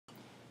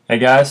Hey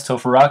guys,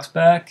 Topher Rock's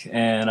back,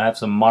 and I have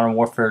some Modern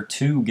Warfare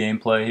 2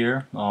 gameplay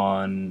here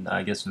on,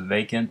 I guess,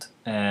 Vacant,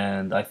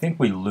 and I think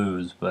we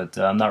lose, but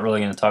I'm not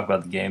really going to talk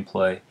about the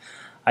gameplay.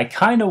 I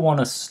kind of want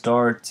to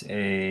start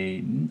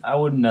I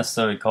wouldn't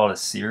necessarily call it a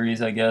series,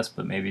 I guess,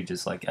 but maybe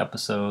just like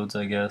episodes,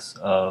 I guess,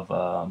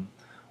 of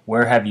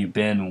Where Have You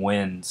Been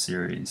When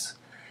series.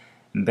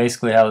 And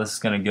basically how this is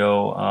going to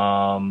go,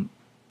 I'm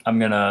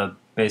going to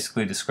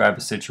basically describe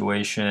a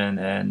situation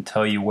and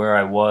tell you where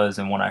I was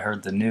and when I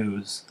heard the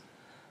news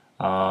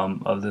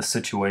of this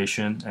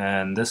situation.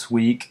 And this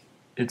week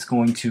it's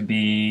going to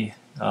be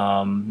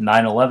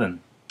 9/11,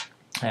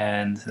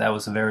 and that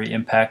was a very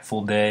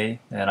impactful day,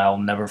 and I'll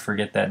never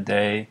forget that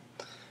day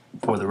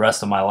for the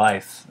rest of my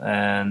life.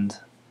 And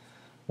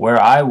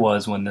where I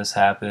was when this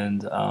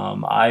happened,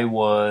 I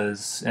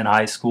was in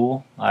high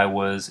school. I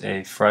was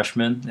a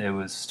freshman. It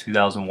was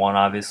 2001,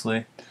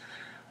 obviously.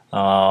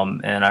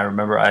 And I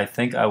remember, I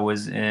think I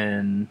was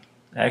in,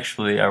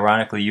 actually,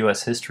 ironically,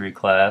 U.S. history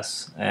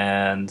class,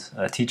 and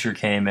a teacher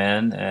came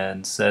in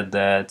and said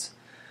that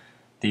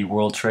the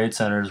World Trade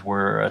Centers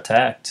were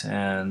attacked,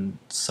 and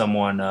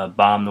someone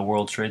bombed the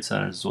World Trade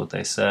Centers, is what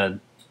they said.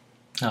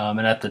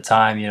 And at the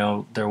time,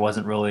 there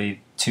wasn't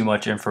really too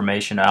much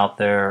information out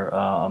there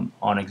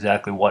on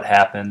exactly what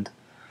happened.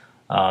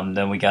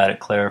 Then we got it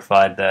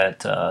clarified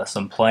that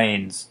some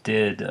planes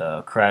did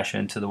crash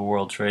into the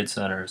World Trade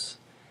Centers.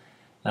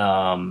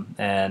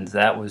 And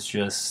that was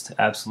just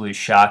absolutely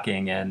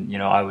shocking. And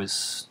I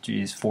was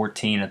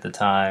 14 at the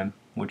time,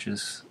 which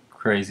is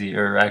crazy.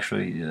 Or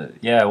actually,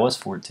 yeah, I was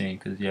 14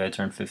 because I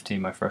turned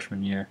 15 my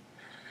freshman year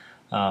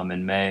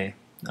in May,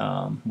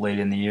 late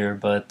in the year.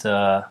 But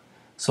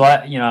so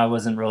I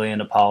wasn't really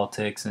into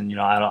politics, and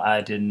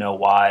I didn't know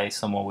why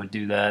someone would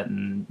do that.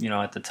 And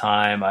at the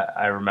time,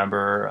 I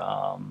remember.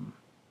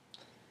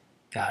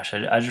 Gosh,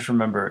 I just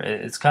remember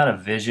it's kind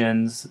of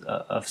visions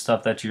of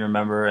stuff that you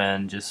remember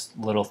and just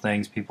little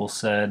things people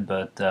said.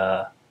 But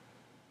that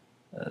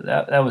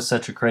was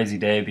such a crazy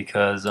day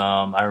because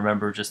I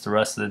remember just the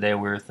rest of the day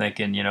we were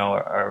thinking,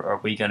 are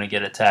we going to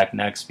get attacked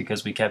next?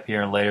 Because we kept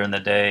hearing later in the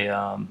day,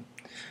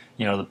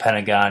 the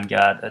Pentagon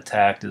got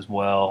attacked as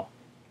well,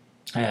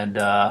 and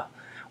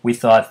we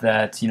thought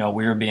that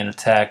we were being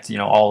attacked,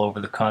 all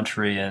over the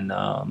country, and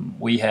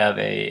we have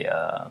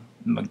a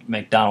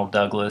McDonnell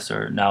Douglas,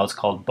 or now it's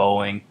called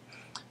Boeing,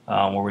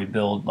 where we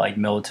build like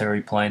military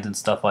planes and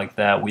stuff like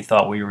that. We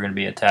thought we were going to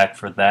be attacked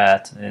for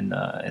that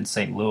in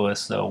St. Louis,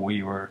 so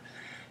we were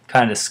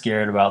kind of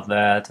scared about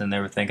that, and they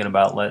were thinking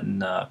about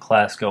letting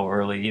class go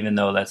early, even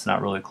though that's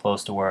not really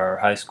close to where our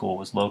high school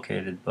was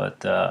located. But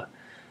that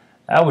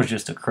was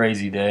just a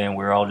crazy day, and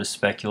we were all just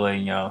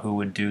speculating, who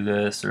would do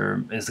this,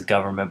 or is the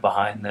government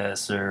behind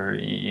this, or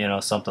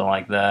something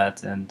like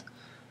that. And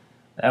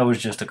that was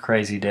just a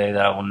crazy day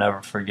that I will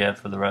never forget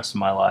for the rest of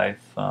my life,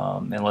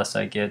 unless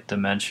I get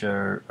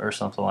dementia or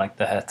something like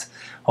that.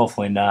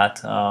 Hopefully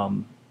not.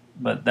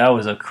 But that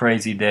was a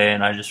crazy day,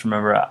 and I just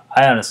remember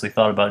I honestly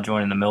thought about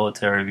joining the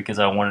military because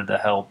I wanted to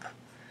help,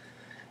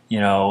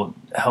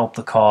 help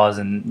the cause,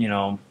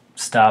 and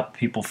stop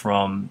people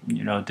from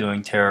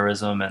doing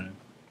terrorism. And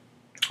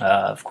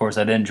of course,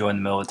 I didn't join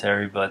the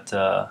military, but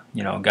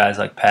guys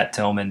like Pat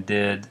Tillman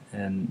did,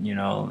 and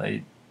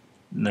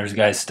there's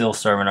guys still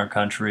serving our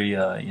country,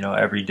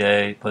 every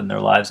day, putting their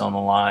lives on the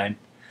line,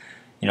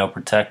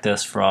 protect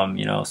us from,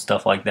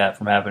 stuff like that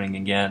from happening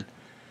again.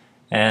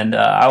 And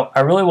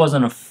I really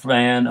wasn't a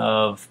fan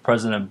of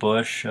President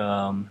Bush,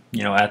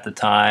 at the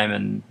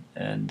time,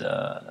 and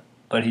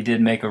but he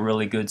did make a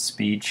really good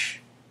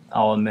speech.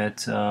 I'll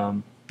admit, I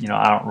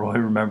don't really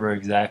remember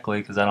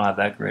exactly because I don't have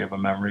that great of a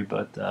memory,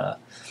 but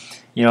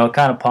it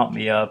kind of pumped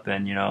me up,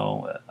 and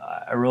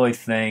I really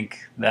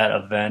think that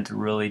event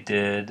really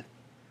did.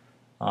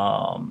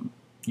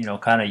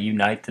 Kind of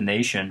unite the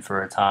nation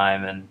for a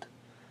time,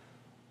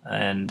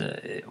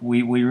 and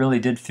we really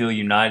did feel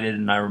united.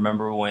 And I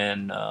remember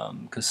when,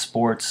 because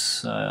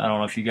sports, I don't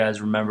know if you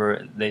guys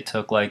remember, they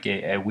took like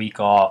a week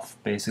off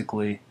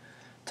basically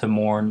to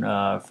mourn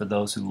for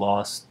those who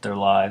lost their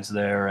lives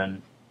there,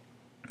 and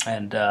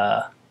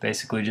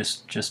basically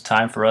just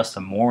time for us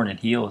to mourn and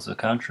heal as a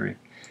country,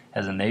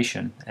 as a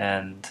nation.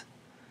 And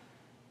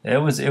it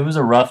was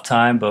a rough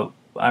time, but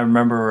I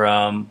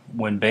remember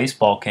when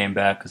baseball came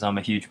back, because I'm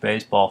a huge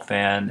baseball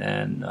fan,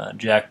 and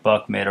Jack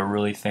Buck made a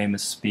really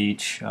famous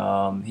speech.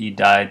 He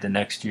died the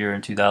next year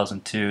in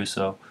 2002,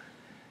 so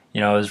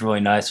it was really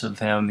nice of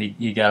him.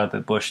 He got up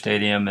at Busch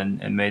Stadium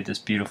and made this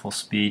beautiful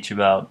speech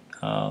about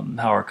how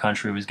our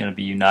country was going to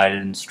be united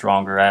and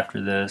stronger after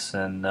this,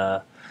 and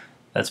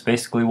that's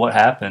basically what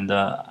happened.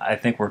 I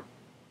think we're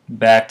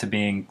back to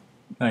being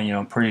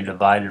pretty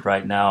divided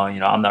right now.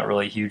 I'm not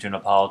really huge into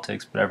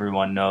politics, but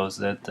everyone knows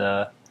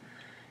that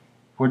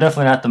we're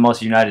definitely not the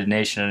most united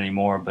nation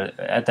anymore. But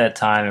at that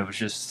time, it was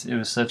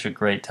such a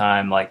great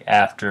time. Like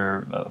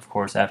of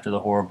course, after the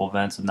horrible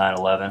events of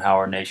 9/11, how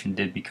our nation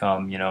did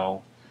become, we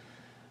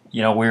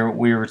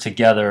were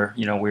together.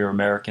 We were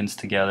Americans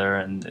together,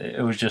 and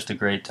it was just a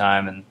great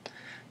time. And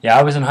yeah,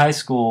 I was in high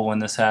school when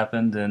this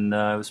happened, and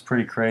it was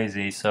pretty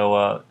crazy.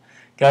 So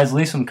Guys,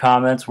 leave some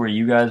comments where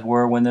you guys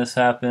were when this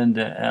happened,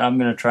 and I'm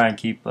gonna try and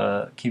keep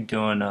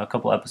doing a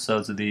couple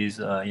episodes of these.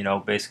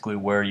 Basically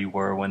where you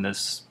were when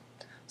this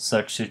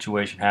such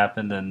situation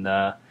happened, and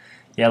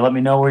yeah, let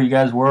me know where you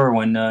guys were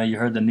when you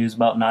heard the news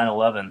about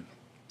 9/11.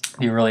 It'd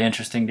be really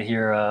interesting to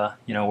hear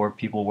where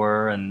people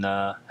were and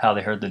how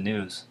they heard the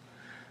news.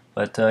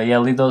 But yeah,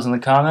 leave those in the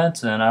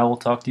comments, and I will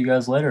talk to you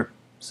guys later.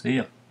 See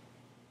ya.